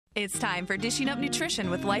It's time for Dishing Up Nutrition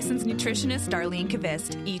with licensed nutritionist Darlene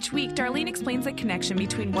Kvist. Each week, Darlene explains the connection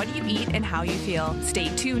between what you eat and how you feel.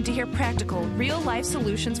 Stay tuned to hear practical, real-life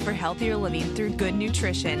solutions for healthier living through good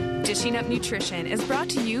nutrition. Dishing Up Nutrition is brought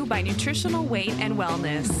to you by Nutritional Weight and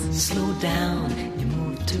Wellness. Slow down, you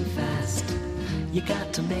move too fast. You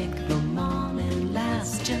got to make the morning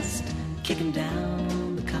last. Just kicking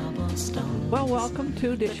down the cobblestone. Well, welcome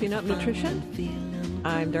to Dishing Up Nutrition.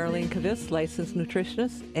 I'm Darlene Kvist, licensed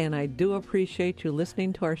nutritionist, and I do appreciate you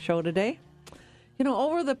listening to our show today. You know,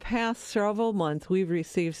 over the past several months, we've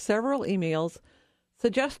received several emails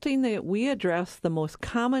suggesting that we address the most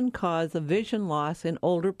common cause of vision loss in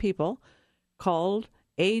older people, called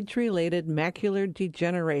age-related macular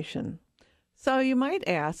degeneration. So you might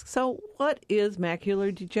ask, so what is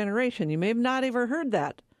macular degeneration? You may have not ever heard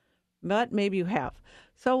that, but maybe you have.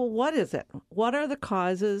 So what is it? What are the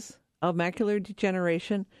causes of macular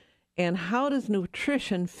degeneration, and how does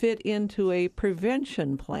nutrition fit into a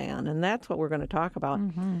prevention plan? And that's what we're going to talk about.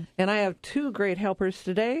 Mm-hmm. And I have two great helpers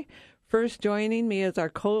today. First, joining me as our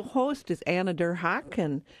co-host is Anna Derhak,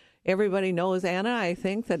 and everybody knows Anna, I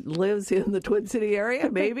think, that lives in the Twin City area,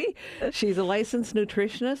 maybe. She's a licensed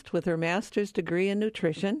nutritionist with her master's degree in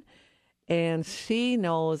nutrition, and she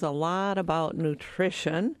knows a lot about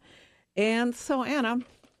nutrition. And so, Anna,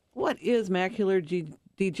 what is macular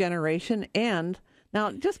degeneration? And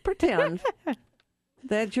now just pretend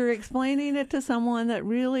that you're explaining it to someone that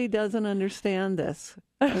really doesn't understand this.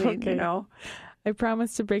 I mean, okay. You know. I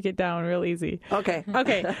promise to break it down real easy. Okay.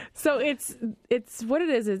 Okay. So it's what it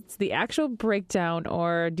is. It's the actual breakdown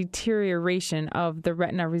or deterioration of the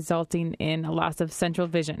retina resulting in a loss of central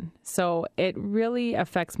vision. So it really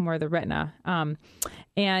affects more the retina.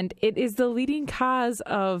 And it is the leading cause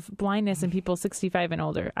of blindness in people 65 and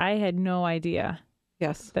older. I had no idea.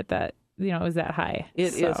 Yes. That is that high.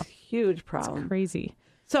 It is a huge problem. It's crazy.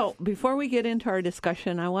 So before we get into our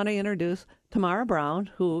discussion, I want to introduce Tamara Brown,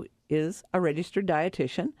 who is a registered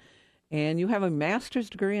dietitian. And you have a master's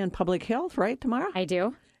degree in public health, right, Tamara? I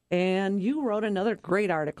do. And you wrote another great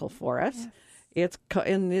article for us. Yes.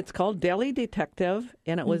 It's called Deli Detective,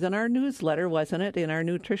 and it was in our newsletter, wasn't it? In our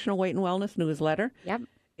Nutritional Weight and Wellness newsletter. Yep.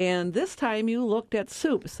 And this time you looked at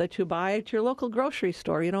soups that you buy at your local grocery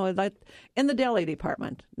store, like in the deli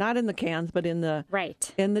department, not in the cans, but in the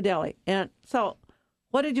deli. And so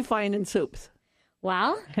what did you find in soups?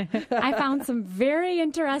 Well, I found some very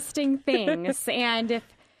interesting things. And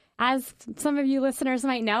as some of you listeners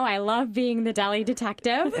might know, I love being the deli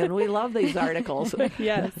detective. And we love these articles.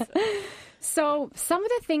 Yes. So some of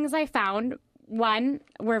the things I found, one,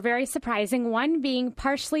 were very surprising. One being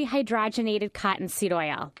partially hydrogenated cottonseed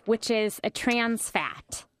oil, which is a trans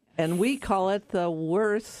fat. And we call it the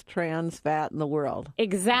worst trans fat in the world.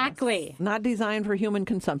 Exactly. Yes. Not designed for human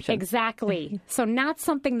consumption. Exactly. So not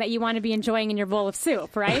something that you want to be enjoying in your bowl of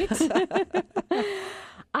soup, right?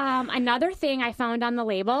 Another thing I found on the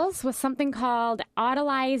labels was something called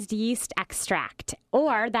autolyzed yeast extract,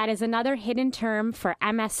 or that is another hidden term for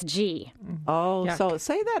MSG. Oh, Yuck. So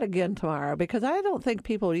say that again, Tamara, because I don't think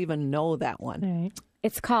people even know that one. Right.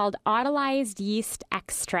 It's called autolyzed yeast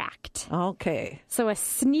extract. Okay. So a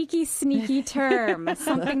sneaky, sneaky term,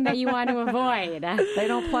 something that you want to avoid. They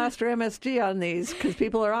don't plaster MSG on these because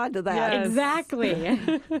people are on to that. Yes.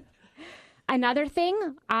 Exactly. Another thing,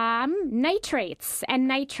 nitrates and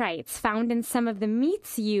nitrites found in some of the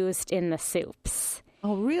meats used in the soups.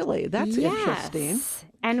 Oh, really? That's interesting.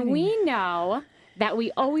 And we know that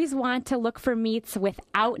we always want to look for meats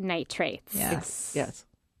without nitrates. Yes. Yes.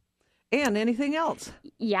 And anything else?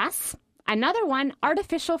 Yes. Another one,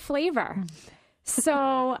 artificial flavor.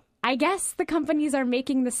 So I guess the companies are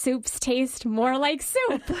making the soups taste more like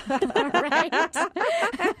soup, right?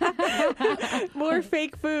 More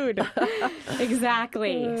fake food.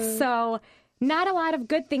 Exactly. So not a lot of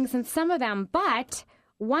good things in some of them, but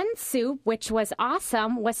one soup, which was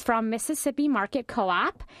awesome, was from Mississippi Market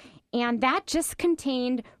Co-op, and that just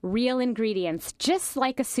contained real ingredients, just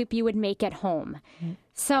like a soup you would make at home.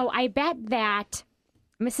 So I bet that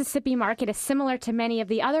Mississippi Market is similar to many of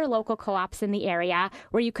the other local co-ops in the area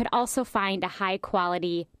where you could also find a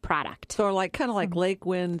high-quality product. So kind of like Lake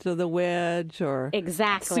Winds or the Wedge or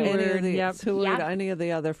Exactly. any of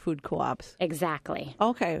the other food co-ops. Exactly.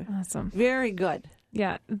 Okay. Awesome. Very good.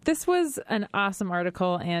 Yeah, this was an awesome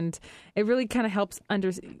article, and it really kind of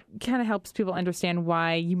helps people understand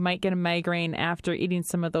why you might get a migraine after eating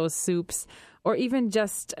some of those soups, or even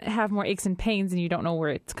just have more aches and pains and you don't know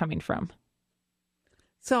where it's coming from.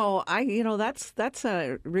 So that's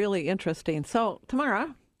really interesting. So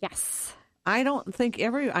Tamara, Yes. I don't think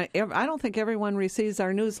everyone receives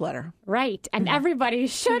our newsletter. Right. And everybody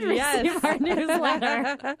should receive our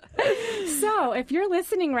newsletter. So if you're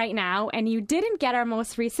listening right now and you didn't get our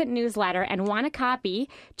most recent newsletter and want a copy,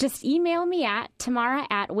 just email me at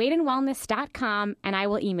tamara@weightandwellness.com and I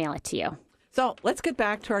will email it to you. So let's get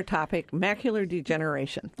back to our topic, macular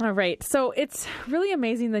degeneration. All right. So it's really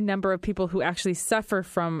amazing the number of people who actually suffer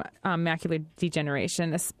from macular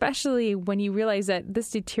degeneration, especially when you realize that this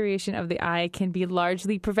deterioration of the eye can be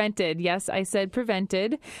largely prevented. Yes, I said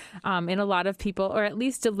prevented in a lot of people, or at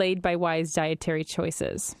least delayed by wise dietary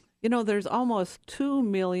choices. You know, there's almost 2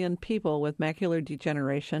 million people with macular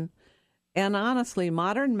degeneration. And honestly,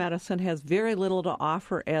 modern medicine has very little to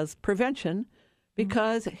offer as prevention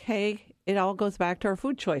because, hey, it all goes back to our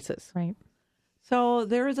food choices. Right. So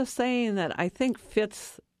there is a saying that I think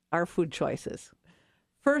fits our food choices.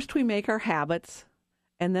 First, we make our habits,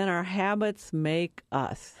 and then our habits make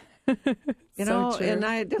us. You know, true. and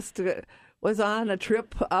I just was on a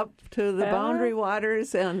trip up to the Boundary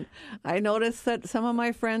Waters, and I noticed that some of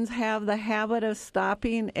my friends have the habit of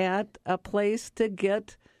stopping at a place to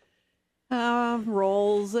get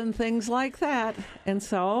rolls and things like that. And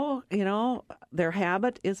so, you know, their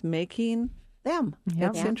habit is making them.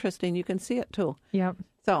 Yep. It's interesting. You can see it too. Yep.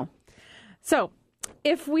 So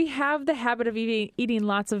if we have the habit of eating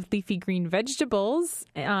lots of leafy green vegetables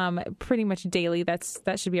pretty much daily, that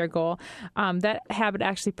should be our goal. That habit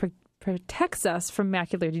actually protects us from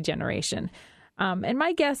macular degeneration. And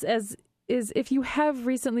my guess is if you have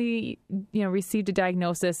recently, received a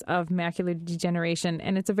diagnosis of macular degeneration,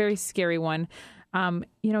 and it's a very scary one,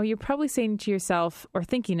 you're probably saying to yourself or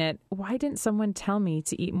thinking it, why didn't someone tell me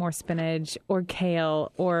to eat more spinach or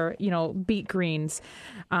kale or, beet greens?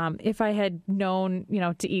 If I had known,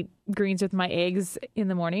 to eat greens with my eggs in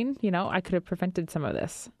the morning, I could have prevented some of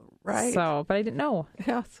this. Right. So, but I didn't know.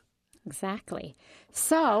 yes. Exactly.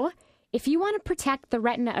 So if you want to protect the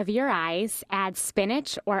retina of your eyes, add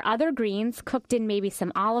spinach or other greens cooked in maybe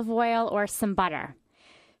some olive oil or some butter.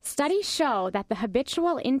 Studies show that the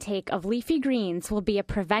habitual intake of leafy greens will be a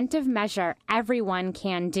preventive measure everyone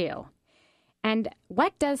can do. And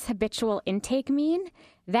what does habitual intake mean?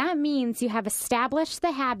 That means you have established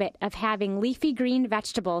the habit of having leafy green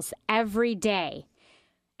vegetables every day.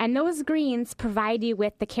 And those greens provide you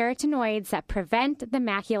with the carotenoids that prevent the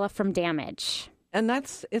macula from damage. And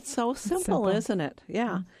it's so simple, isn't it? Yeah.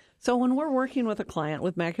 Mm-hmm. So when we're working with a client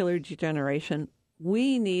with macular degeneration,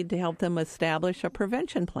 we need to help them establish a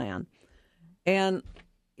prevention plan. And,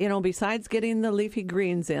 besides getting the leafy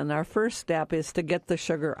greens in, our first step is to get the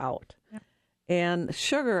sugar out. Yep. And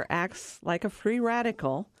sugar acts like a free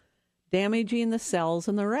radical, damaging the cells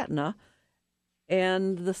in the retina.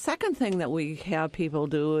 And the second thing that we have people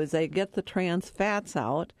do is they get the trans fats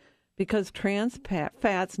out, because trans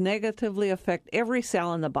fats negatively affect every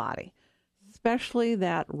cell in the body, especially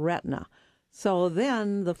that retina. So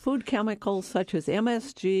then the food chemicals such as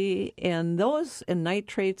MSG and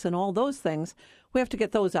nitrates and all those things, we have to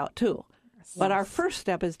get those out too. Yes. But our first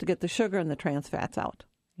step is to get the sugar and the trans fats out.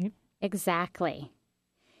 Exactly.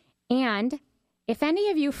 And if any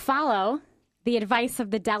of you follow the advice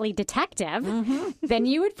of the deli detective, then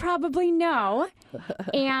you would probably know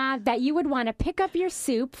that you would want to pick up your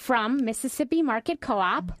soup from Mississippi Market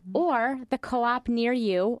Co-op or the co-op near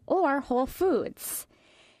you or Whole Foods.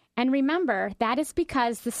 And remember, that is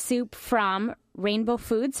because the soup from Rainbow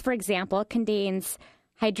Foods, for example, contains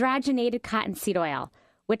hydrogenated cottonseed oil,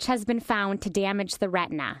 which has been found to damage the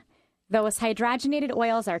retina. Those hydrogenated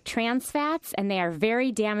oils are trans fats, and they are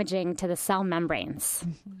very damaging to the cell membranes.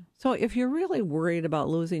 So if you're really worried about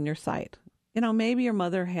losing your sight, maybe your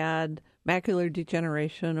mother had macular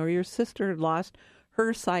degeneration or your sister lost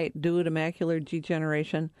her sight due to macular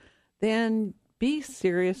degeneration, then be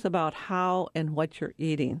serious about how and what you're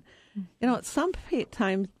eating.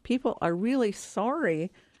 Sometimes people are really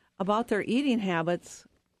sorry about their eating habits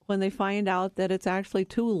when they find out that it's actually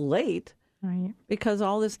too late. Right. Because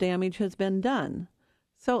all this damage has been done.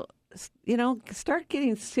 So, start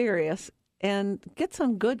getting serious and get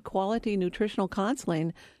some good quality nutritional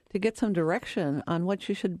counseling to get some direction on what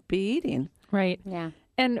you should be eating. Right. Yeah.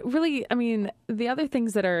 And really, the other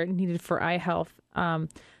things that are needed for eye health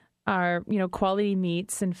are, quality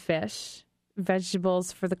meats and fish,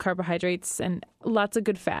 vegetables for the carbohydrates, and lots of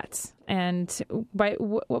good fats. And by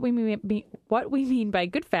what we mean by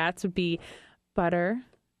good fats would be butter,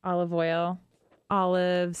 olive oil,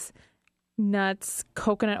 olives, nuts.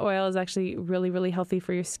 Coconut oil is actually really, really healthy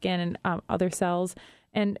for your skin and other cells.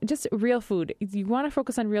 And just real food. You want to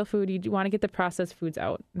focus on real food. You want to get the processed foods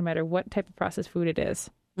out, no matter what type of processed food it is.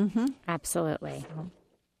 Absolutely.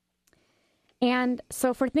 And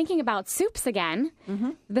so if we're thinking about soups again,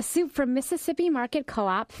 the soup from Mississippi Market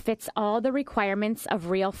Co-op fits all the requirements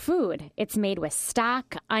of real food. It's made with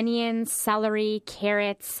stock, onions, celery,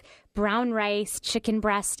 carrots, brown rice, chicken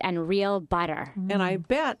breast, and real butter. And I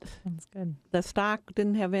bet That's good. the stock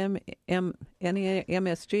didn't have any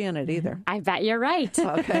MSG in it either. I bet you're right.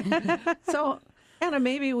 Okay. So, Anna,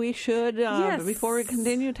 maybe we should, Yes. before we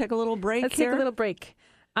continue, take a little break Let's here. take a little break.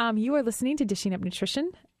 You are listening to Dishing Up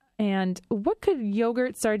Nutrition. And what could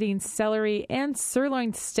yogurt, sardines, celery, and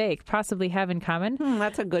sirloin steak possibly have in common?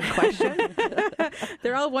 That's a good question.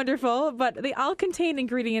 They're all wonderful, but they all contain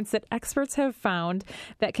ingredients that experts have found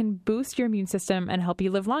that can boost your immune system and help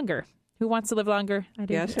you live longer. Who wants to live longer? I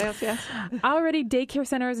do. Yes. Already, daycare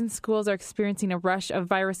centers and schools are experiencing a rush of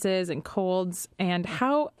viruses and colds. And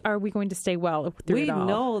how are we going to stay well through We it all?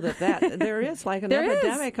 know that there is like an There is.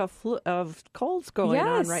 epidemic of colds going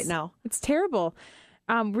on Yes. right now. It's terrible.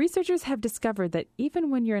 Researchers have discovered that even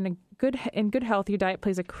when you're in good health, your diet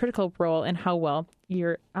plays a critical role in how well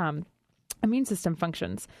your immune system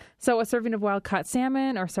functions. So a serving of wild-caught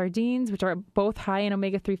salmon or sardines, which are both high in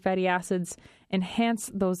omega-3 fatty acids,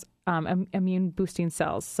 enhance those immune-boosting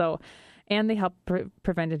cells. And they help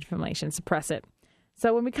prevent inflammation, suppress it.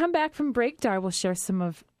 So when we come back from break, Dar will share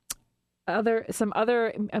some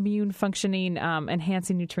other immune functioning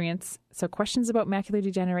enhancing nutrients. So questions about macular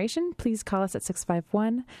degeneration, please call us at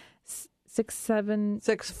 651.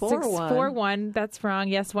 That's wrong.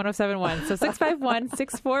 Yes, 1071. So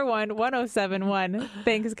 651-641-1071.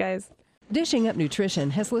 Thanks, guys. Dishing Up Nutrition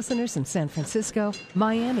has listeners in San Francisco,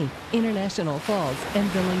 Miami, International Falls,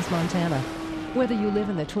 and Billings, Montana. Whether you live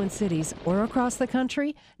in the Twin Cities or across the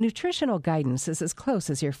country, nutritional guidance is as close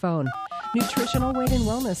as your phone. Nutritional Weight and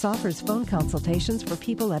Wellness offers phone consultations for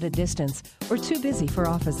people at a distance or too busy for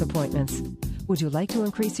office appointments. Would you like to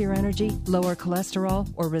increase your energy, lower cholesterol,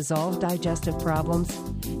 or resolve digestive problems?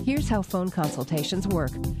 Here's how phone consultations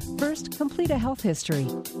work. First, complete a health history.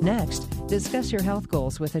 Next, discuss your health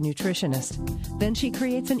goals with a nutritionist. Then she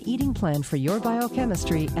creates an eating plan for your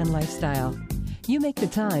biochemistry and lifestyle. You make the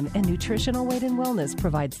time, and Nutritional Weight and Wellness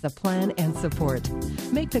provides the plan and support.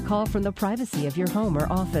 Make the call from the privacy of your home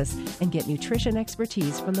or office and get nutrition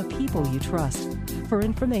expertise from the people you trust. For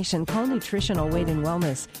information, call Nutritional Weight and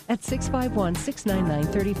Wellness at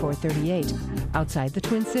 651-699-3438. Outside the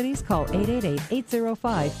Twin Cities, call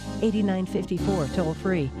 888-805-8954 toll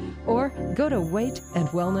free or go to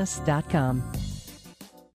weightandwellness.com.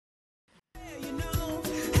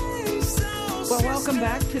 Well, welcome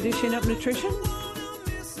back to Dishing Up Nutrition.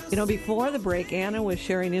 You know, before the break, Anna was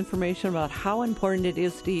sharing information about how important it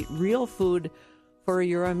is to eat real food for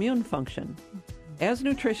your immune function. As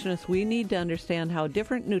nutritionists, we need to understand how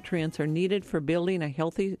different nutrients are needed for building a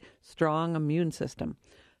healthy, strong immune system.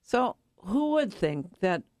 So, who would think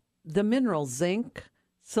that the minerals zinc,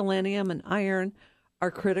 selenium, and iron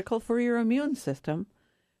are critical for your immune system,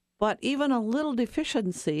 but even a little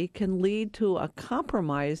deficiency can lead to a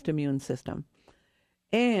compromised immune system?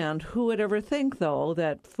 And who would ever think, though,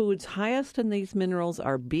 that foods highest in these minerals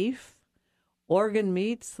are beef, organ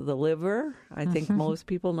meats, the liver, I think most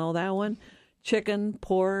people know that one, chicken,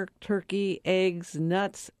 pork, turkey, eggs,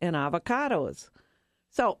 nuts, and avocados.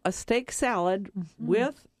 So a steak salad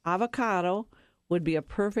with avocado would be a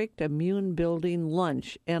perfect immune-building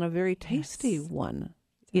lunch and a very tasty one.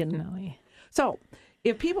 Definitely. So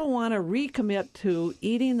if people want to recommit to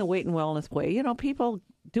eating the Weight and Wellness way, you know, people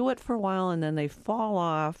do it for a while and then they fall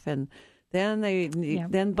off, and then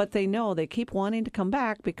but they know they keep wanting to come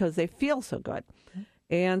back because they feel so good.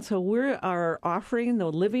 And so we are offering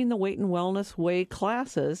the Living the Weight and Wellness Way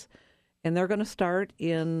classes, and they're going to start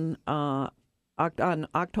on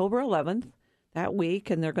October 11th that week,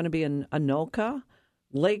 and they're going to be in Anoka,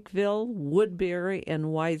 Lakeville, Woodbury, and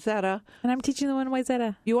Wayzata. And I'm teaching the one in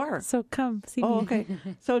Wayzata. You are? So come see me. Oh, okay.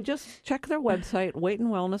 So just check their website,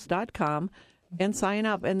 weightandwellness.com, and sign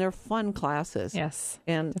up. And they're fun classes. Yes,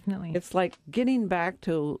 and definitely. It's like getting back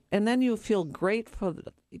to, and then you feel great for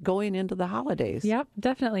going into the holidays. Yep,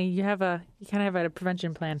 definitely. You kind of have a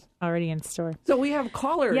prevention plan already in store. So we have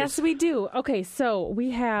callers. Yes, we do. Okay, so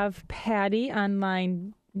we have Patty on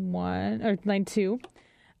line 2.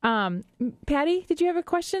 Patty, did you have a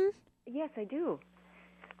question? Yes, I do.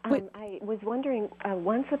 I was wondering,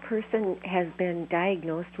 once a person has been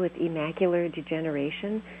diagnosed with macular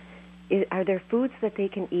degeneration, are there foods that they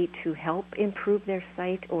can eat to help improve their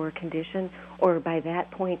sight or condition, or by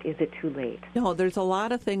that point, is it too late? No, there's a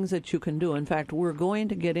lot of things that you can do. In fact, we're going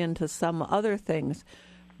to get into some other things.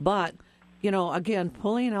 But, you know, again,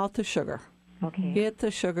 pulling out the sugar. Okay. Get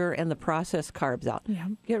the sugar and the processed carbs out. Yeah.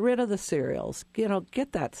 Get rid of the cereals. You know,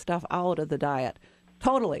 get that stuff out of the diet.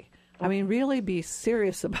 Totally. I mean, really be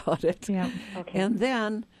serious about it. Yeah. Okay. And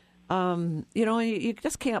then, you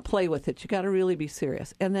just can't play with it. You got to really be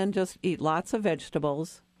serious. And then just eat lots of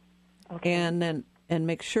vegetables. Okay. And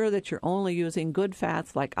make sure that you're only using good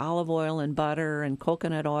fats like olive oil and butter and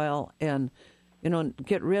coconut oil, and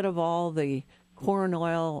get rid of all the corn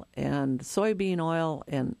oil and soybean oil,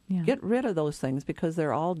 and get rid of those things because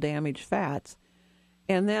they're all damaged fats.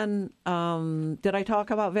 And then, did I talk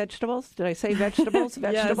about vegetables? Did I say vegetables?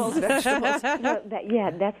 Vegetables. Well, that's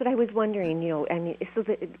what I was wondering.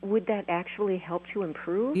 Would that actually help to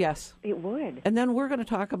improve? Yes, it would. And then we're going to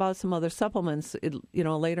talk about some other supplements,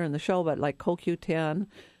 later in the show, but like CoQ10,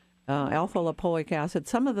 alpha lipoic acid,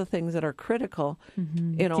 some of the things that are critical.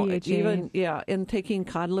 DHA. Even in taking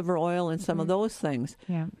cod liver oil and some of those things.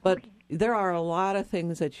 Yeah. But there are a lot of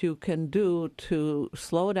things that you can do to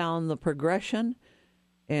slow down the progression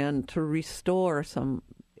and to restore some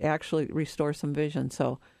vision.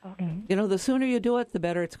 So, the sooner you do it, the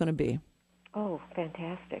better it's going to be. Oh,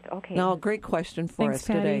 fantastic. Okay. No, great question for Thanks, us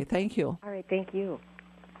today. Patty. Thank you. All right, thank you.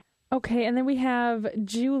 Okay, and then we have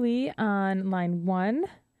Julie on line 1.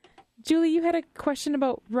 Julie, you had a question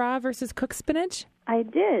about raw versus cooked spinach? I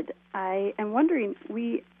did. I am wondering,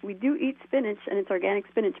 we do eat spinach, and it's organic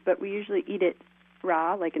spinach, but we usually eat it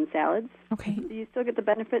raw, like in salads. Okay. Do you still get the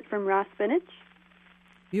benefit from raw spinach?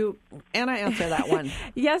 Anna, answer that one.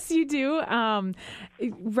 Yes, you do.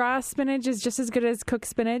 Raw spinach is just as good as cooked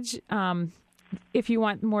spinach. If you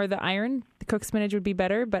want more of the iron, the cooked spinach would be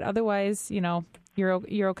better. But otherwise, you're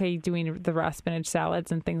okay doing the raw spinach salads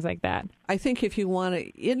and things like that. I think if you want to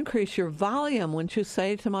increase your volume, wouldn't you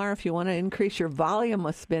say, Tamara, if you want to increase your volume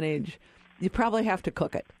of spinach, you probably have to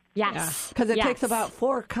cook it. Yes. Because it takes about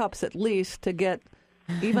 4 cups at least to get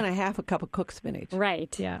even a half a cup of cooked spinach.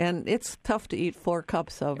 Right. Yeah. And it's tough to eat 4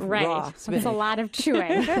 cups of Right. raw spinach. It's a lot of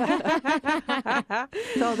chewing.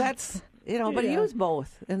 So that's, but use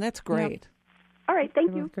both, and that's great. All right,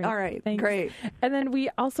 thank you. Great. All right, Thanks. great. And then we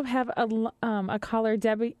also have a caller,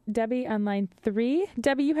 Debbie on line 3.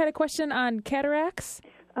 Debbie, you had a question on cataracts?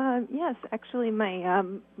 Yes, actually,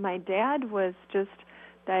 my dad was just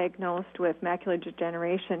diagnosed with macular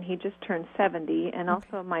degeneration. He just turned 70, and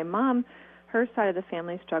also my mom, her side of the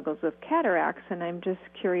family struggles with cataracts, and I'm just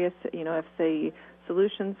curious, if the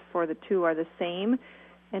solutions for the two are the same,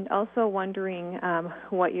 and also wondering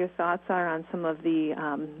what your thoughts are on some of the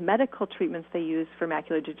medical treatments they use for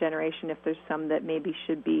macular degeneration, if there's some that maybe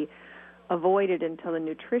should be avoided until the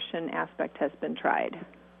nutrition aspect has been tried.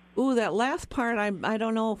 Ooh, that last part, I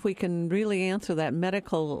don't know if we can really answer that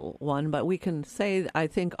medical one, but we can say, I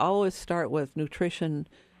think, always start with nutrition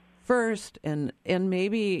first, and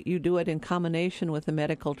maybe you do it in combination with the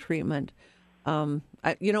medical treatment.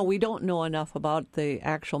 We don't know enough about the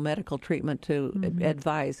actual medical treatment to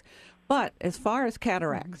advise. But as far as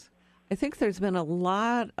cataracts, I think there's been a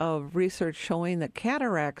lot of research showing that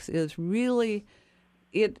cataracts is really,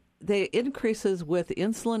 the increases with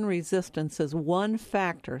insulin resistance is one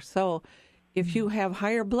factor. So if you have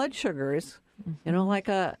higher blood sugars, like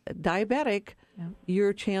a diabetic,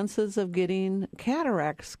 your chances of getting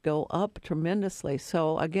cataracts go up tremendously.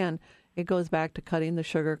 So again, it goes back to cutting the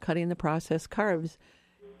sugar, cutting the processed carbs,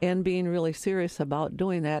 and being really serious about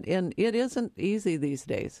doing that. And it isn't easy these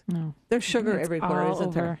days. No. There's sugar everywhere,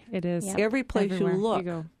 isn't there? It is. Yep. Every place Everywhere you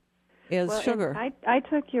look is sugar. I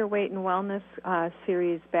took your Weight and Wellness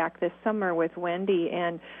series back this summer with Wendy,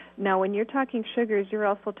 and now when you're talking sugars, you're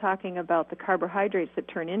also talking about the carbohydrates that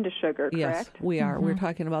turn into sugar, correct? Yes, we are. We're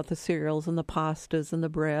talking about the cereals and the pastas and the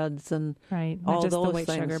breads and Right. all Not just those the white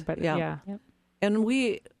things. sugar, but yeah. Yep. And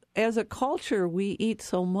we, as a culture, we eat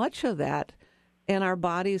so much of that, and our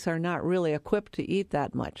bodies are not really equipped to eat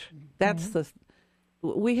that much. That's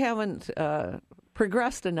we haven't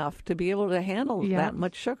progressed enough to be able to handle that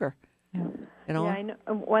much sugar. Yeah. Yeah, I know.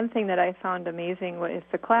 One thing that I found amazing with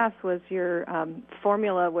the class was your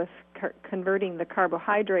formula with converting the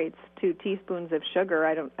carbohydrates to teaspoons of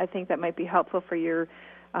sugar. I think that might be helpful for your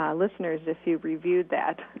listeners if you reviewed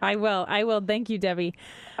that. I will. Thank you, Debbie.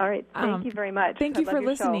 All right. Thank you very much. Thank you for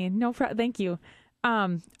listening. No, thank you.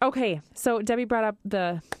 Okay, so Debbie brought up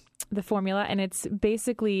the formula, and it's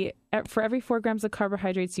basically for every 4 grams of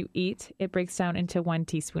carbohydrates you eat, it breaks down into 1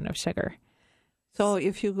 teaspoon of sugar. So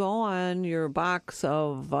if you go on your box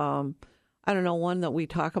of, one that we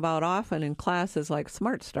talk about often in class is like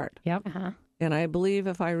Smart Start. Yep. And I believe,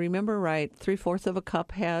 if I remember right, 3/4 of a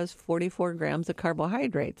cup has 44 grams of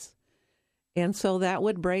carbohydrates. And so that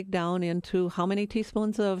would break down into how many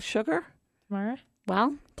teaspoons of sugar? Mara?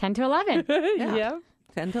 Well, 10 to 11. Yeah.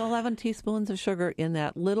 10 to 11 teaspoons of sugar in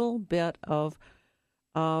that little bit of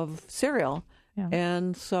cereal. Yeah.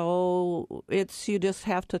 And so you just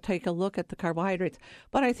have to take a look at the carbohydrates.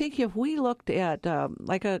 But I think if we looked at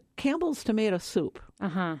like a Campbell's tomato soup,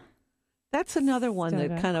 that's another one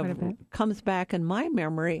that kind of comes back in my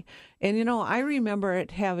memory. And, I remember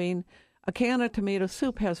it having a can of tomato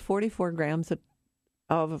soup has 44 grams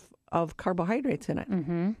of carbohydrates in it.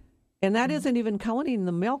 Mm-hmm. And that isn't even counting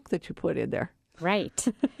the milk that you put in there. Right.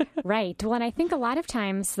 Right. Well, and I think a lot of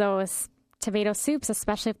times those tomato soups,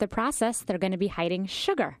 especially if they're processed, they're going to be hiding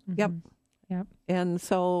sugar. Mm-hmm. Yep. And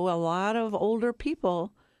so a lot of older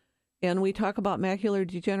people, and we talk about macular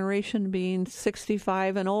degeneration being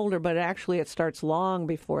 65 and older, but actually it starts long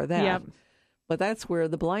before that. Yep. But that's where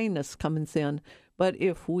the blindness comes in. But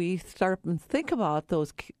if we start and think about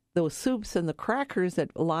those soups and the crackers that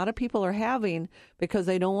a lot of people are having because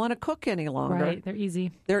they don't want to cook any longer. Right, they're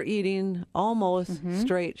easy. They're eating almost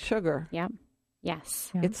straight sugar. Yep.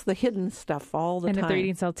 Yes. Yep. It's the hidden stuff all the time. And if they're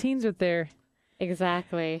eating saltines with their...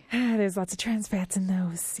 Exactly. There's lots of trans fats in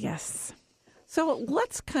those, yes. So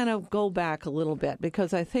let's kind of go back a little bit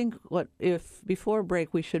because I think before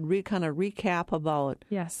break we should kind of recap about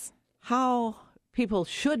how people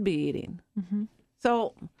should be eating. Mm-hmm.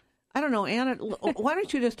 So, I don't know, Anna, why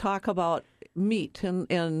don't you just talk about meat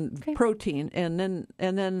and protein, and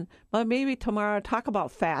then maybe tomorrow talk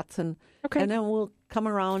about fats, and then we'll come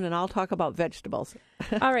around and I'll talk about vegetables.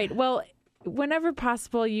 All right. Well, whenever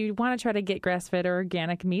possible, you want to try to get grass-fed or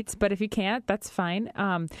organic meats, but if you can't, that's fine.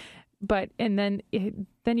 Then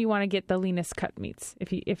you want to get the leanest cut meats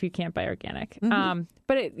if you can't buy organic. Mm-hmm.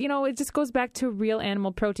 But it just goes back to real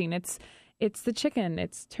animal protein. It's the chicken,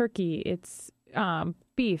 it's turkey, it's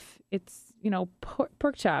beef, it's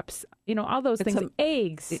pork chops, all those things,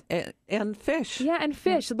 eggs and fish. Yeah, and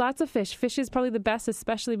fish, lots of fish. Fish is probably the best,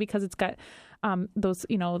 especially because it's got those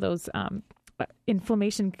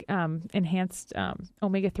inflammation enhanced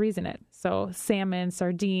omega-3s in it. So salmon,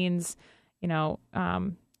 sardines,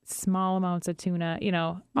 small amounts of tuna,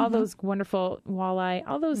 all those wonderful walleye,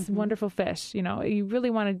 all those wonderful fish. You really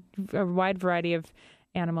want a wide variety of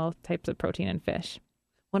animal types of protein and fish.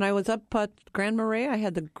 When I was up at Grand Marais, I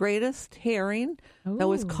had the greatest herring that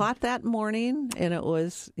was caught that morning, and it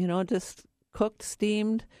was, just cooked,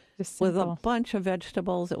 steamed, with a bunch of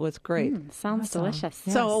vegetables. It was great. Sounds delicious.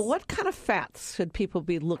 Yes. So what kind of fats should people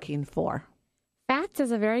be looking for? Fats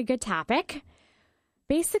is a very good topic.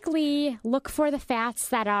 Basically, look for the fats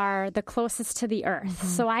that are the closest to the earth. Mm-hmm.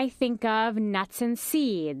 So I think of nuts and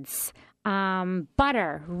seeds,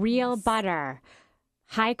 butter, real butter,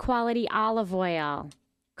 high-quality olive oil,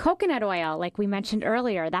 coconut oil, like we mentioned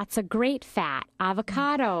earlier, that's a great fat.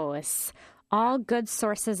 Avocados, all good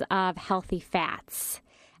sources of healthy fats.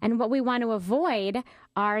 And what we want to avoid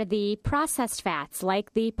are the processed fats,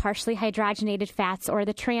 like the partially hydrogenated fats or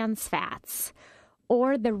the trans fats,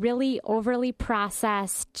 or the really overly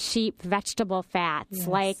processed, cheap vegetable fats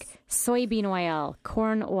like soybean oil,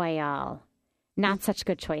 corn oil. Not such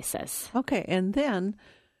good choices. Okay, and then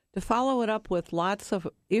to follow it up with lots of,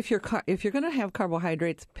 if you're going to have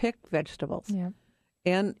carbohydrates, pick vegetables. Yeah.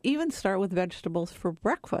 And even start with vegetables for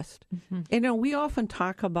breakfast. Mm-hmm. We often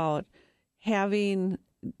talk about having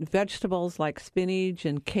vegetables like spinach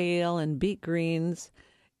and kale and beet greens.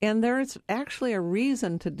 And there's actually a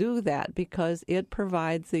reason to do that because it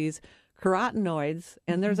provides these carotenoids,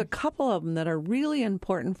 and there's a couple of them that are really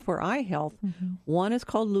important for eye health. Mm-hmm. One is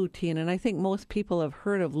called lutein, and I think most people have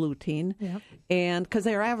heard of lutein, and because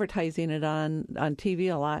they're advertising it on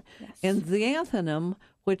TV a lot. Yes. And zeaxanthin,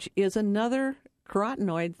 which is another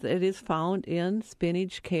carotenoid that is found in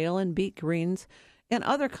spinach, kale, and beet greens, and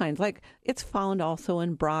other kinds. Like it's found also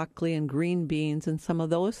in broccoli and green beans and some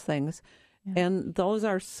of those things. Yeah. And those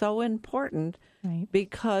are so important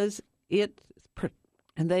because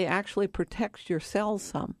they actually protect your cells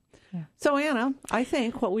some. Yeah. So, Anna, I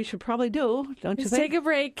think what we should probably do, don't you think? Take a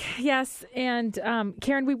break, yes. And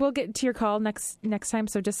Karen, we will get to your call next time,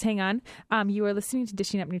 so just hang on. You are listening to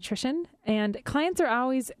Dishing Up Nutrition, and clients are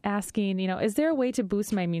always asking, is there a way to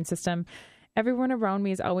boost my immune system? Everyone around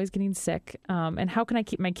me is always getting sick, and how can I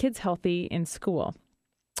keep my kids healthy in school?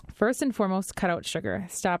 First and foremost, cut out sugar.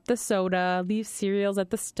 Stop the soda, leave cereals at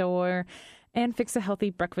the store, and fix a healthy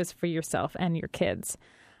breakfast for yourself and your kids.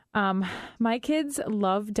 My kids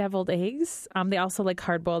love deviled eggs. They also like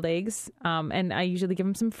hard-boiled eggs, and I usually give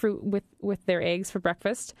them some fruit with their eggs for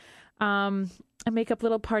breakfast. I make up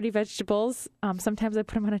little party vegetables. Sometimes I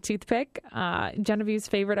put them on a toothpick. Genevieve's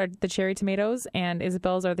favorite are the cherry tomatoes, and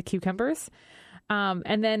Isabel's are the cucumbers.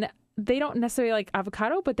 And then they don't necessarily like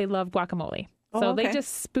avocado, but they love guacamole. So they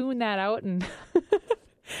just spoon that out and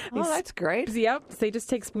Oh, that's great. Yep. They just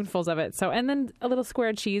take spoonfuls of it. So, and then a little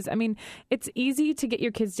square cheese. I mean, it's easy to get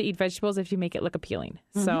your kids to eat vegetables if you make it look appealing.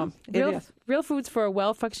 So, real foods for a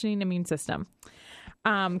well-functioning immune system.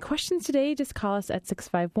 Questions today, just call us at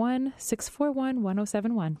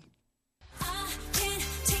 651-641-1071.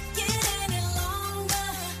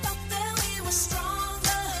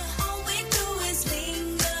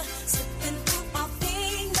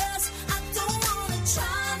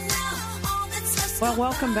 Well,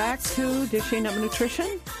 welcome back to Dishing Up Nutrition.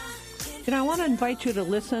 You know, I want to invite you to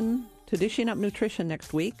listen to Dishing Up Nutrition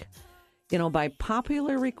next week. You know, by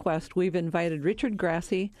popular request, we've invited Richard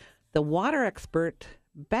Grassi, the water expert,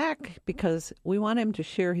 back because we want him to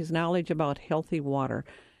share his knowledge about healthy water.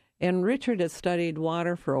 And Richard has studied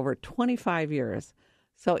water for over 25 years.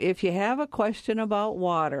 So if you have a question about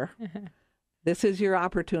water, this is your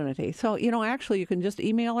opportunity. So, you know, actually, you can just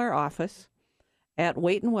email our office at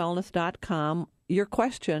weightandwellness.com, your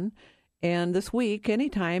question, and this week,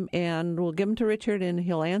 anytime, and we'll give them to Richard, and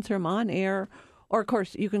he'll answer them on air. Or, of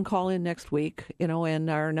course, you can call in next week, you know, and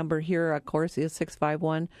our number here, of course, is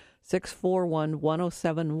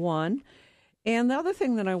 651-641-1071. And the other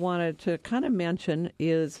thing that I wanted to kind of mention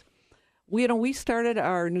is, we started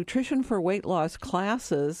our Nutrition for Weight Loss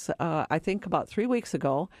classes, I think about 3 weeks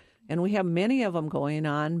ago, and we have many of them going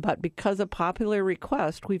on, but because of popular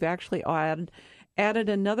request, we've actually added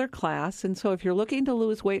another class. And so if you're looking to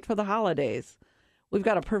lose weight for the holidays, we've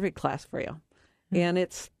got a perfect class for you. And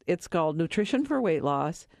it's called Nutrition for Weight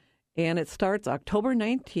Loss, and it starts October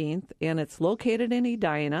 19th, and it's located in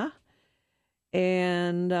Edina.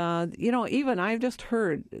 And, you know, even I've just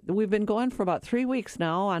heard, we've been going for about 3 weeks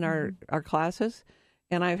now on our classes,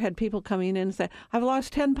 and I've had people coming in and say, I've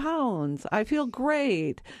lost 10 pounds. I feel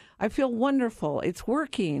great. I feel wonderful. It's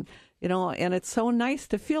working. You know, and it's so nice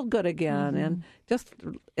to feel good again,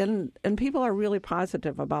 and people are really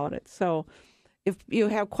positive about it. So, if you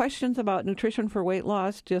have questions about nutrition for weight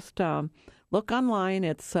loss, just look online.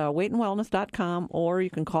 It's weightandwellness.com, or you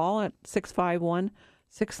can call at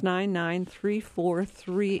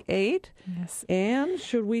 651-699-3438. Yes. And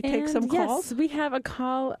should we take some calls? Yes, we have a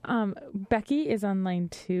call. Becky is on line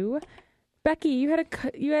 2. Becky, you had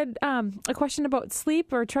a question about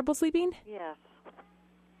sleep or trouble sleeping? Yes.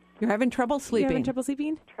 You're having trouble sleeping. You're having trouble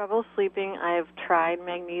sleeping? Trouble sleeping. I've tried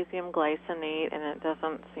magnesium glycinate, and it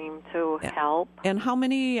doesn't seem to help. And how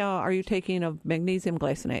many are you taking of magnesium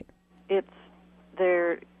glycinate?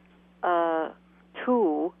 They're 2, and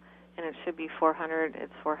it should be 400.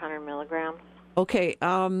 It's 400 milligrams. Okay,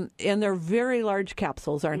 and they're very large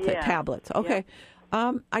capsules, aren't they? Tablets. Okay.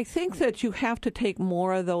 Yep. I think that you have to take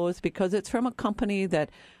more of those because it's from a company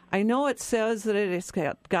that I know it says that it's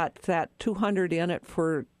got that 200 in it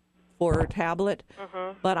for a tablet,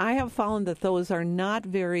 but I have found that those are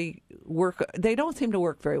not they don't seem to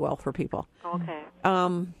work very well for people. Okay.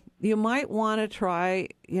 You might want to try,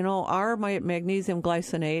 you know, our magnesium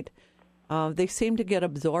glycinate. They seem to get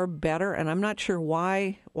absorbed better, and I'm not sure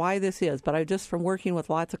why this is, but from working with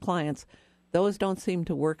lots of clients, those don't seem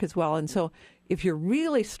to work as well. And so if you're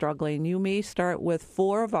really struggling, you may start with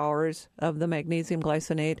 4 of ours of the magnesium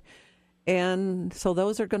glycinate. And so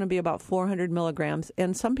those are going to be about 400 milligrams.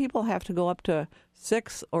 And some people have to go up to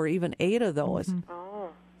 6 or even 8 of those.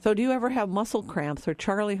 Oh. So do you ever have muscle cramps or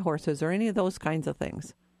Charlie horses or any of those kinds of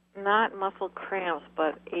things? Not muscle cramps,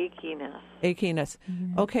 but achiness. Achiness.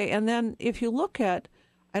 Okay. And then if you look at,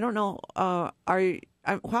 I don't know, how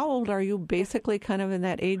old are you? Basically kind of in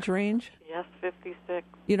that age range? Yes, 56.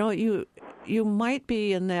 You know, you might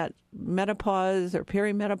be in that menopause or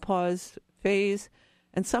perimenopause phase.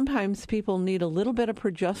 And sometimes people need a little bit of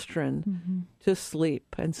progesterone to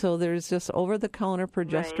sleep. And so there's just over-the-counter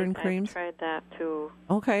progesterone creams. I've tried that, too.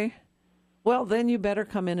 Okay. Well, then you better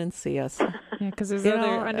come in and see us. Yeah, because there's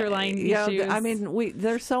other underlying issues. Yeah, I mean,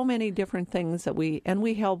 there's so many different things that we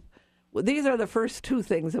help. These are the first 2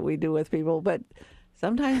 things that we do with people, but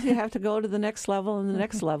sometimes you have to go to the next level and the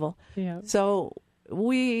next level. Yeah. So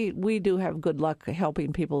we do have good luck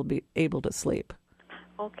helping people be able to sleep.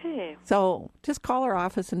 Okay. So just call our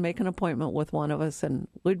office and make an appointment with one of us, and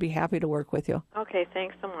we'd be happy to work with you. Okay,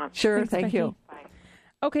 thanks so much. Sure, Thanks, thank Becky. you. Bye.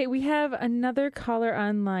 Okay, we have another caller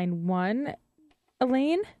on line 1.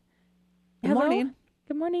 Elaine? Good morning.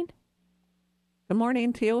 Good morning. Good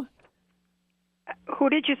morning to you.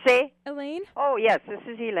 Who did you say? Elaine? Oh, yes, this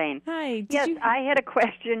is Elaine. Hi. I had a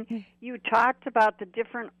question. You talked about the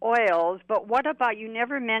different oils, but what about, you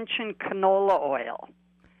never mentioned canola oil.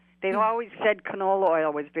 They've always said canola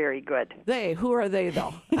oil was very good. Who are they,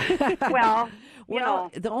 though? Well, you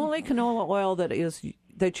know. The only canola oil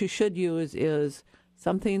that you should use is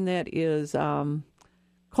something that is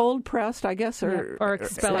Cold pressed, I guess, or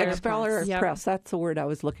expeller pressed. That's the word I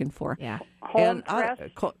was looking for. Yeah. Home pressed?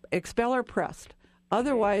 Expeller pressed.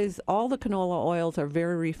 Otherwise, all the canola oils are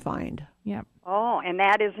very refined. Yep. Oh, and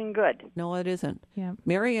that isn't good. No, it isn't. Yep.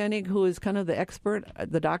 Mary Enig, who is kind of the expert,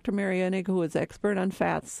 the Dr. Mary Enig, who is expert on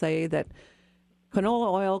fats, say that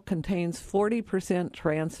canola oil contains 40%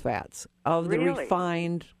 trans fats of the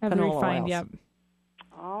refined canola oils. Yep.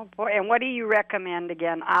 Oh, boy. And what do you recommend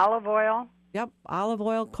again? Olive oil? Yep, olive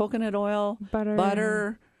oil, coconut oil,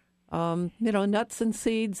 butter, nuts and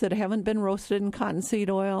seeds that haven't been roasted in cottonseed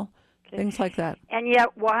oil, things like that. And yet,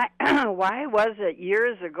 why was it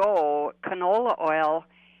years ago canola oil?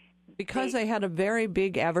 Because they had a very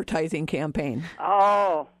big advertising campaign.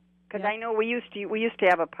 Oh, because I know we used to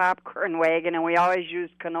have a popcorn wagon, and we always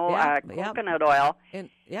used coconut oil. And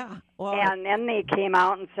then they came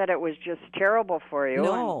out and said it was just terrible for you.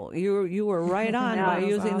 No, you were right on by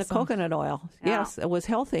using the coconut oil. Yeah. Yes, it was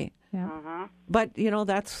healthy. Yeah. Uh-huh. But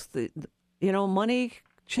that's money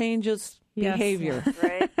changes behavior,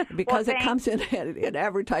 right? Because it comes in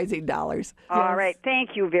advertising dollars. All right,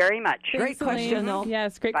 thank you very much. Great question, though.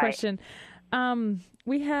 Yes, great question.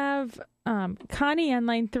 We have Connie on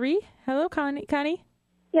line 3. Hello, Connie.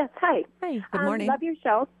 Yes, hi. Hi. Good morning. Love your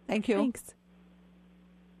show. Thank you. Thanks.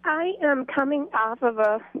 I am coming off of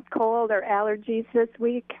a cold or allergies this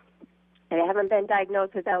week. I haven't been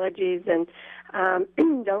diagnosed with allergies and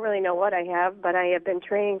don't really know what I have, but I have been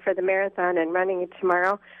training for the marathon and running it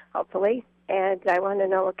tomorrow, hopefully. And I want to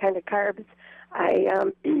know what kind of carbs.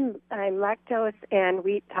 I'm lactose and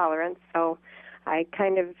wheat tolerant, so I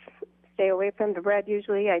kind of stay away from the bread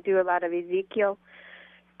usually. I do a lot of Ezekiel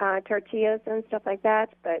tortillas and stuff like that,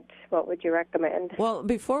 but what would you recommend? Well,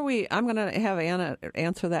 I'm going to have Anna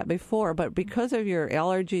answer that but because of your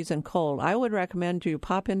allergies and cold, I would recommend you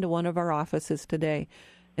pop into one of our offices today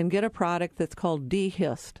and get a product that's called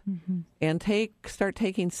D-Hist, and start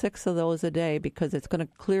taking 6 of those a day, because it's going to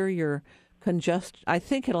clear your congestion. I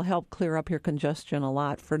think it'll help clear up your congestion a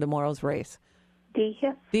lot for tomorrow's race.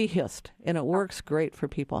 D-Hist? D-Hist, and it works great for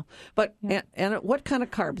people. But and what kind of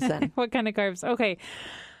carbs then? What kind of carbs? Okay.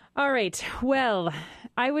 All right. Well,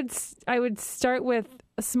 I would start with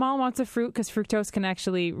small amounts of fruit, because fructose can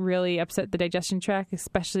actually really upset the digestion tract,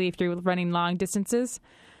 especially if you're running long distances.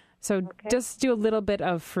 So just do a little bit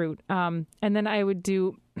of fruit. And then I would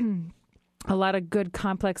do a lot of good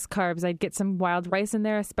complex carbs. I'd get some wild rice in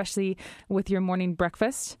there, especially with your morning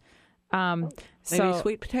breakfast. Maybe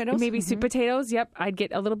sweet potatoes? Maybe sweet potatoes, yep. I'd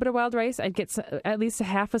get a little bit of wild rice. I'd get at least a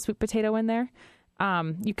half a sweet potato in there.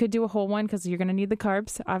 You could do a whole one, because you're going to need the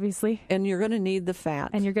carbs, obviously. And you're going to need the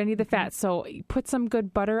fat. So put some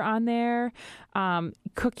good butter on there.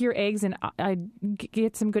 Cook your eggs, and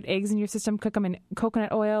get some good eggs in your system. Cook them in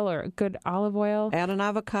coconut oil or good olive oil. Add an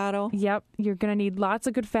avocado. Yep. You're going to need lots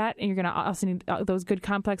of good fat, and you're going to also need those good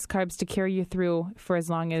complex carbs to carry you through for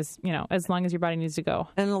as long as your body needs to go.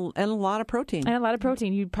 And a lot of protein.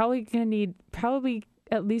 You're probably going to need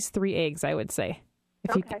at least 3 eggs, I would say.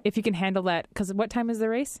 If you can handle that, because what time is the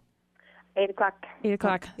race? 8:00.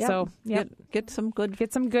 8:00. Yep. So get some good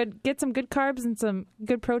carbs and some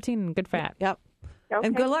good protein and good fat. Yep. Okay.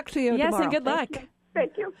 And good luck to you yes, tomorrow. And good luck.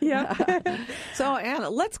 Thank you. Yeah. So Anna,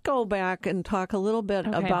 let's go back and talk a little bit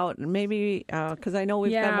about maybe because I know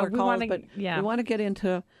we've got more calls, but we want to get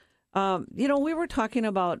into. We were talking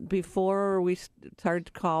about before we started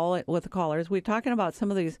to call with the callers. We were talking about some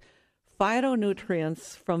of these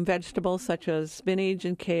phytonutrients from vegetables such as spinach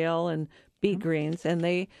and kale and beet greens, and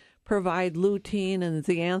they provide lutein and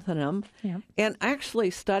zeaxanthin. Yeah. And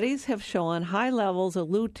actually, studies have shown high levels of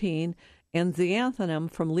lutein and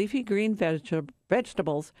zeaxanthin from leafy green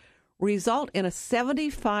vegetables result in a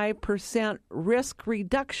 75% risk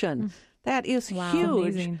reduction. That is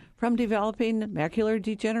huge. Amazing. From developing macular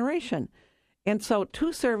degeneration. And so 2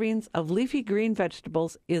 servings of leafy green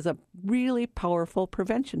vegetables is a really powerful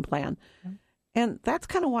prevention plan. Okay. And that's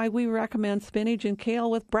kind of why we recommend spinach and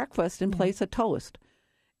kale with breakfast in place of toast.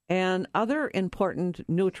 And other important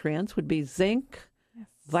nutrients would be zinc,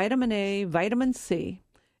 vitamin A, vitamin C.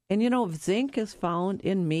 And zinc is found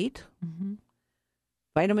in meat,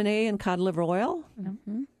 vitamin A in cod liver oil,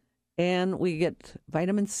 and we get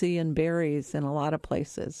vitamin C in berries in a lot of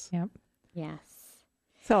places. Yep. Yes.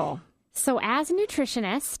 So as a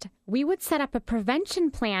nutritionist, we would set up a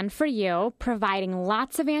prevention plan for you, providing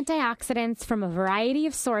lots of antioxidants from a variety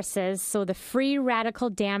of sources so the free radical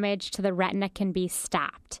damage to the retina can be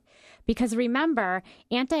stopped. Because remember,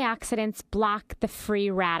 antioxidants block the free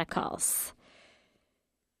radicals.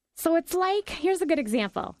 So it's like, here's a good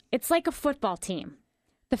example. It's like a football team.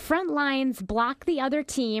 The front lines block the other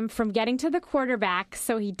team from getting to the quarterback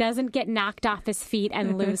so he doesn't get knocked off his feet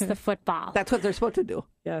and lose the football. That's what they're supposed to do.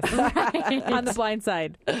 Yes. On the blind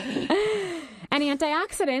side. And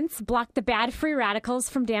antioxidants block the bad free radicals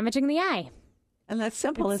from damaging the eye. And that's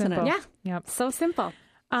simple, isn't it? Yeah. Yep. So simple.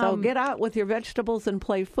 So get out with your vegetables and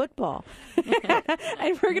play football.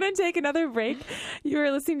 And we're going to take another break. You are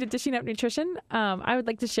listening to Dishing Up Nutrition. I would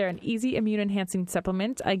like to share an easy immune-enhancing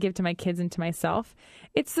supplement I give to my kids and to myself.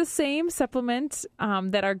 It's the same supplement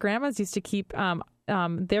that our grandmas used to keep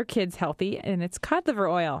their kids healthy, and it's cod liver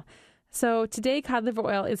oil. So today, cod liver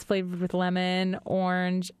oil is flavored with lemon,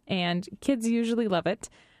 orange, and kids usually love it.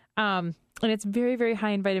 And it's very, very high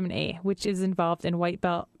in vitamin A, which is involved in white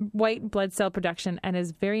blood cell production and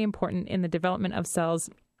is very important in the development of cells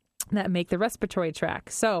that make the respiratory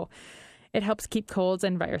tract. So it helps keep colds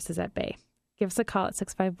and viruses at bay. Give us a call at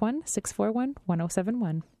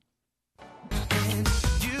 651-641-1071.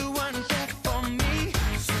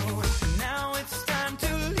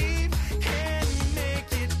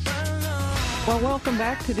 Well, welcome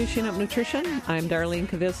back to Dishing Up Nutrition. I'm Darlene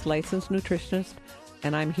Kavitz, licensed nutritionist,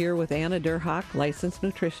 and I'm here with Anna Derhock, licensed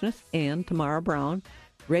nutritionist, and Tamara Brown,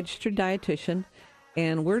 registered dietitian,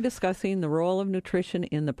 and we're discussing the role of nutrition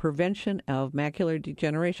in the prevention of macular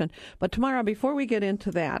degeneration. But Tamara, before we get into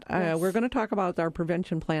that, we're going to talk about our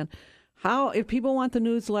prevention plan. How, if people want the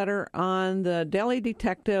newsletter on the Daily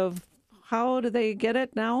Detective, how do they get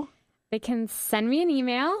it now? They can send me an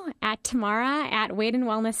email at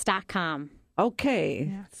tamara@weightandwellness.com.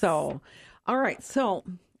 Okay. Yes. So, all right. So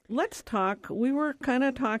let's talk. We were kind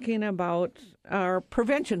of talking about our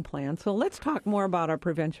prevention plan. So let's talk more about our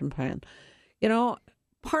prevention plan. You know,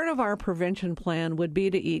 part of our prevention plan would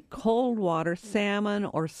be to eat cold water, salmon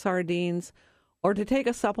or sardines, or to take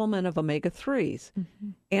a supplement of omega-3s. Mm-hmm.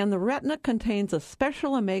 And the retina contains a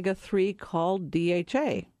special omega-3 called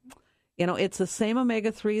DHA. You know, it's the same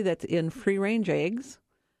omega-3 that's in free-range eggs,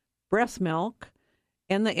 breast milk,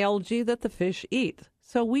 and the algae that the fish eat.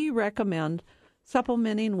 So we recommend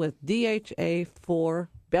supplementing with DHA for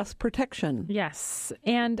best protection. Yes,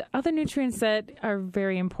 and other nutrients that are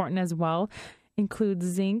very important as well include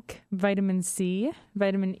zinc, vitamin C,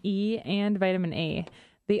 vitamin E, and vitamin A.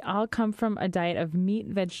 They all come from a diet of meat,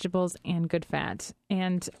 vegetables, and good fat.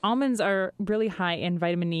 And almonds are really high in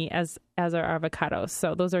vitamin E, as are avocados.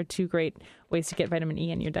 So those are two great ways to get vitamin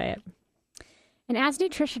E in your diet. And as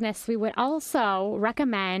nutritionists, we would also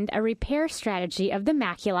recommend a repair strategy of the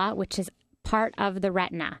macula, which is part of the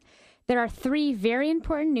retina. There are 3 very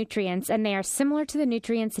important nutrients, and they are similar to the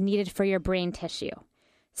nutrients needed for your brain tissue.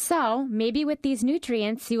 So maybe with these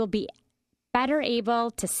nutrients, you will be better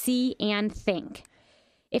able to see and think.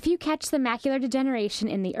 If you catch the macular degeneration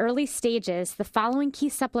in the early stages, the following key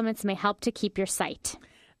supplements may help to keep your sight.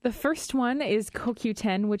 The first one is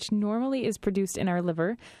CoQ10, which normally is produced in our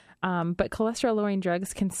liver. But cholesterol-lowering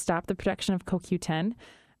drugs can stop the production of CoQ10.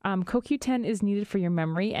 CoQ10 is needed for your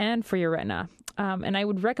memory and for your retina. And I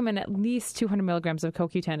would recommend at least 200 milligrams of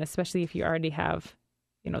CoQ10, especially if you already have,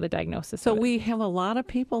 the diagnosis. So we have a lot of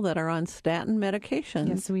people that are on statin medications.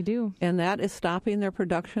 Yes, we do. And that is stopping their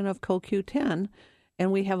production of CoQ10.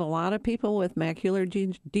 And we have a lot of people with macular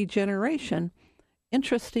degeneration.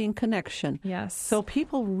 Interesting connection. Yes. So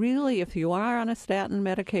people really, if you are on a statin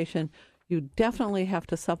medication, you definitely have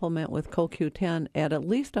to supplement with CoQ10 at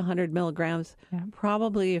least 100 milligrams. Yeah.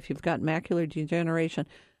 Probably, if you've got macular degeneration,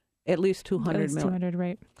 at least 200 milligrams. 200,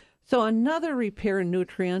 right. So another repair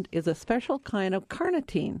nutrient is a special kind of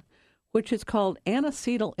carnitine, which is called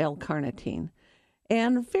N-acetyl L-carnitine.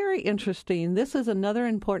 And very interesting, this is another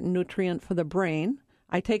important nutrient for the brain.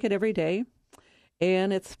 I take it every day,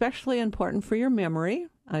 and it's especially important for your memory.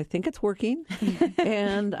 I think it's working.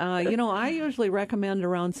 And, I usually recommend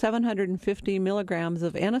around 750 milligrams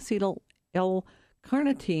of N-acetyl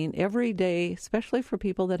L-carnitine every day, especially for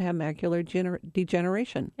people that have macular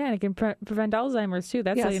degeneration. Yeah, and it can prevent Alzheimer's, too.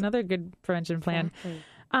 That's another good prevention plan.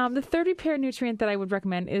 Exactly. The third repair nutrient that I would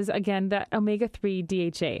recommend is, again, that omega-3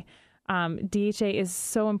 DHA. DHA is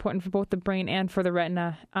so important for both the brain and for the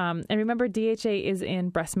retina. And remember, DHA is in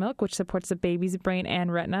breast milk, which supports the baby's brain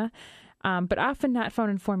and retina. But often not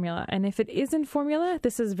found in formula. And if it is in formula,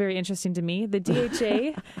 this is very interesting to me. The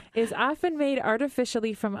DHA is often made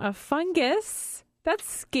artificially from a fungus. That's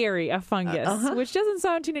scary, a fungus, which doesn't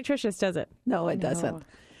sound too nutritious, does it? No, it doesn't.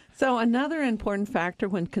 So another important factor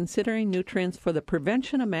when considering nutrients for the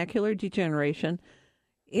prevention of macular degeneration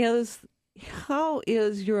is how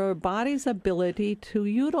is your body's ability to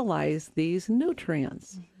utilize these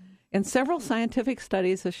nutrients. Mm-hmm. And several scientific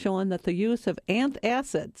studies have shown that the use of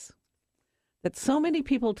antacids that so many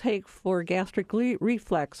people take for gastric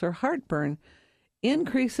reflux or heartburn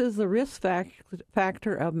increases the risk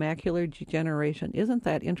factor of macular degeneration. Isn't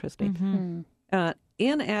that interesting?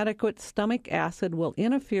 Inadequate stomach acid will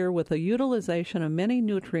interfere with the utilization of many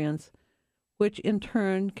nutrients, which in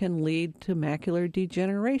turn can lead to macular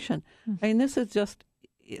degeneration. I mean, this is just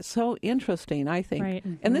so interesting, I think. Right.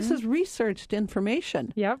 And this is researched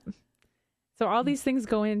information. Yep. So all these things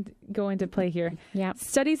go into play here. Yep.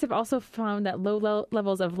 Studies have also found that low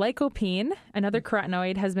levels of lycopene, another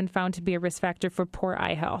carotenoid, has been found to be a risk factor for poor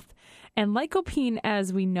eye health. And lycopene,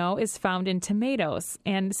 as we know, is found in tomatoes.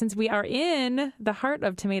 And since we are in the heart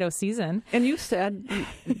of tomato season. And you said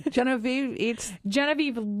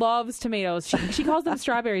Genevieve loves tomatoes. She calls them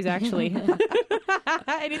strawberries, actually.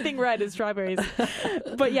 Anything red is strawberries.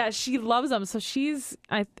 But yeah, she loves them. So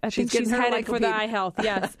I think she's headed for the eye health.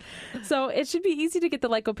 Yes. So it should be easy to get the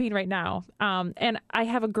lycopene right now. And I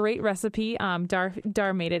have a great recipe.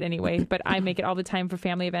 Dar made it anyway, but I make it all the time for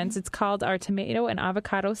family events. It's called our tomato and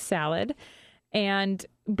avocado salad. And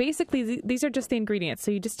basically, these are just the ingredients. So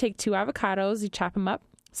you just take 2 avocados, you chop them up,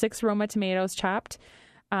 6 Roma tomatoes chopped,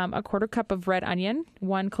 a quarter cup of red onion,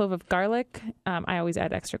 1 clove of garlic. I always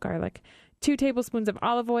add extra garlic. 2 tablespoons of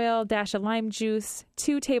olive oil, dash of lime juice,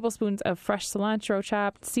 2 tablespoons of fresh cilantro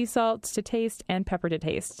chopped, sea salt to taste, and pepper to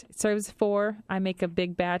taste. It serves 4. I make a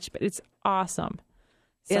big batch, but it's awesome.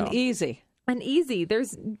 And easy. And easy.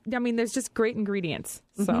 There's just great ingredients.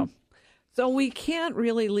 So we can't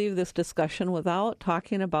really leave this discussion without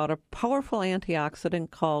talking about a powerful antioxidant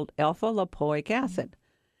called alpha-lipoic acid.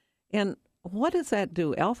 And what does that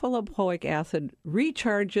do? Alpha-lipoic acid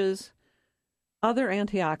recharges other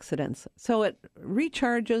antioxidants. So it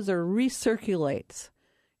recharges or recirculates.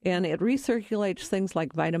 And it recirculates things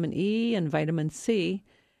like vitamin E and vitamin C.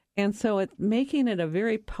 And so it's making it a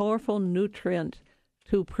very powerful nutrient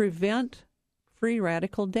to prevent free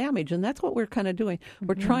radical damage. And that's what we're kind of doing.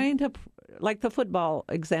 We're trying to, like the football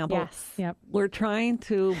example, yes. Yep. We're trying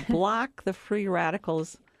to block the free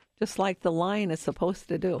radicals just like the line is supposed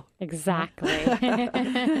to do. Exactly.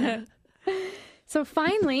 So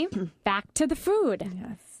finally, back to the food.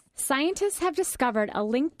 Yes. Scientists have discovered a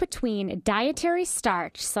link between dietary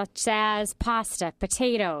starch, such as pasta,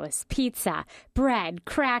 potatoes, pizza, bread,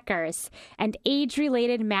 crackers, and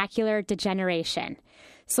age-related macular degeneration.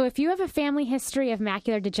 So if you have a family history of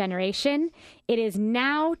macular degeneration, it is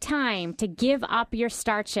now time to give up your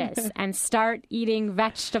starches and start eating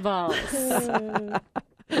vegetables.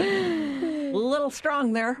 A little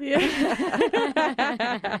strong there.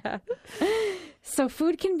 So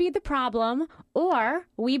food can be the problem, or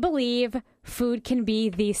we believe food can be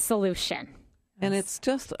the solution. And it's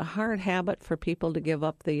just a hard habit for people to give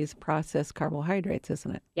up these processed carbohydrates,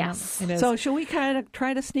 isn't it? Yes. It is. So should we kind of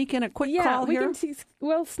try to sneak in a quick call here?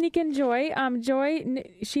 We'll sneak in Joy. Joy,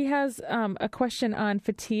 she has a question on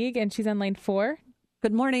fatigue, and she's on line 4.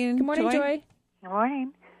 Good morning. Good morning, Joy. Good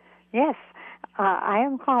morning. Yes, I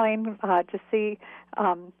am calling to see.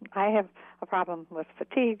 I have a problem with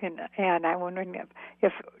fatigue, and I'm wondering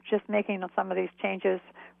if just making some of these changes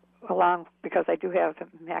along, because I do have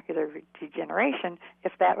macular degeneration,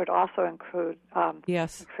 if that would also include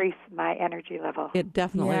increase my energy level. It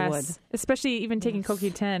definitely would. Especially even taking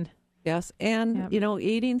CoQ10. Yes, and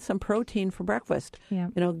eating some protein for breakfast. Yeah.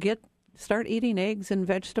 Start eating eggs and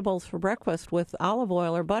vegetables for breakfast with olive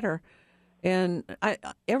oil or butter. And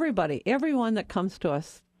everyone that comes to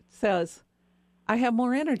us says, I have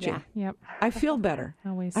more energy. Yeah. Yep. I feel better.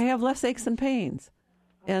 Always. I have less aches and pains.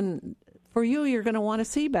 And for you, you're going to want to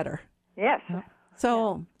see better. Yes.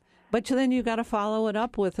 So, but then you got to follow it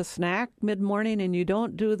up with a snack mid-morning, and you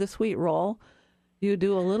don't do the sweet roll. You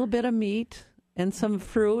do a little bit of meat and some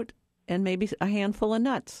fruit and maybe a handful of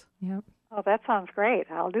nuts. Yep. Oh, that sounds great.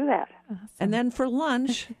 I'll do that. Awesome. And then for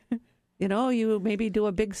lunch, you maybe do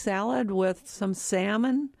a big salad with some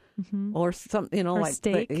salmon or some, or like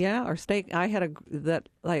steak. Or steak. I had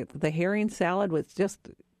the herring salad was just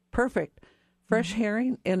perfect. Fresh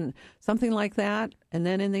herring and something like that. And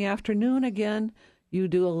then in the afternoon again, you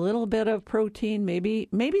do a little bit of protein, maybe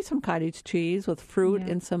some cottage cheese with fruit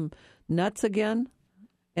and some nuts again.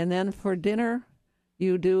 And then for dinner,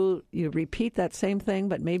 you repeat that same thing,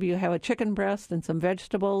 but maybe you have a chicken breast and some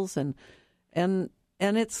vegetables and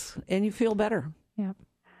you feel better. Yeah.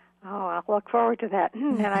 Oh, I'll look forward to that,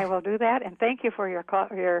 and I will do that. And thank you for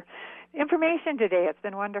your information today. It's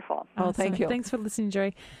been wonderful. Oh, thank you. Thanks for listening,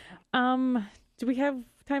 Joy. Do we have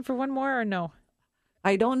time for one more or no?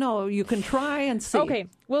 I don't know. You can try and see. Okay,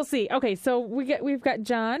 we'll see. Okay, so we've got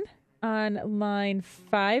John on line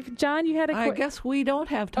 5. John, you had a I guess we don't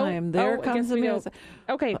have time. There comes the music.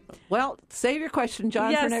 Okay. Well, save your question,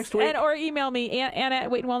 John, for next week. Or email me, Anna at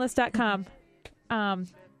weightandwellness.com.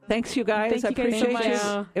 Thanks, you guys. Thank I you guys so appreciate much.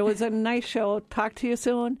 you. It was a nice show. Talk to you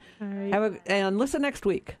soon. All right. And listen next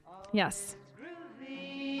week. Yes.